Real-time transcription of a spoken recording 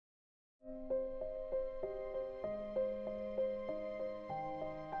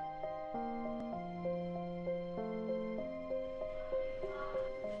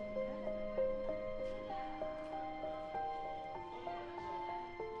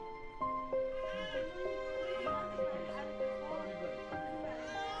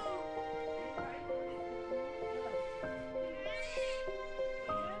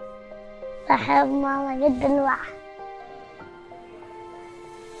بحب ماما جدا واحد.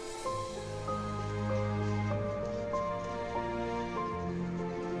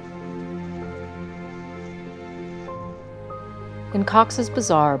 In Cox's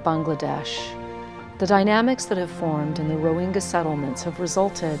Bazar, Bangladesh, the dynamics that have formed in the Rohingya settlements have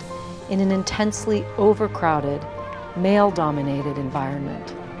resulted in an intensely overcrowded, male-dominated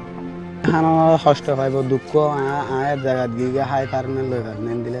environment.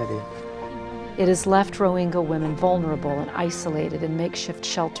 It has left Rohingya women vulnerable and isolated in makeshift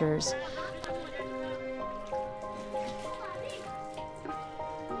shelters.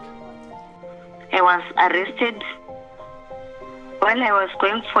 I was arrested while I was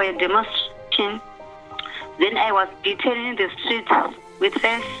going for a demonstration. Then I was beaten in the streets with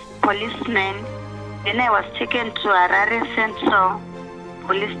 5 policemen. Then I was taken to Harare Central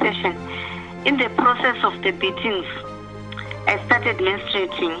Police Station. In the process of the beatings, I started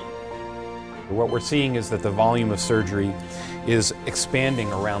menstruating. What we're seeing is that the volume of surgery is expanding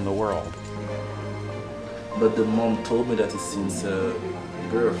around the world. But the mom told me that it's since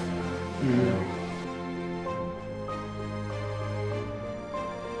birth.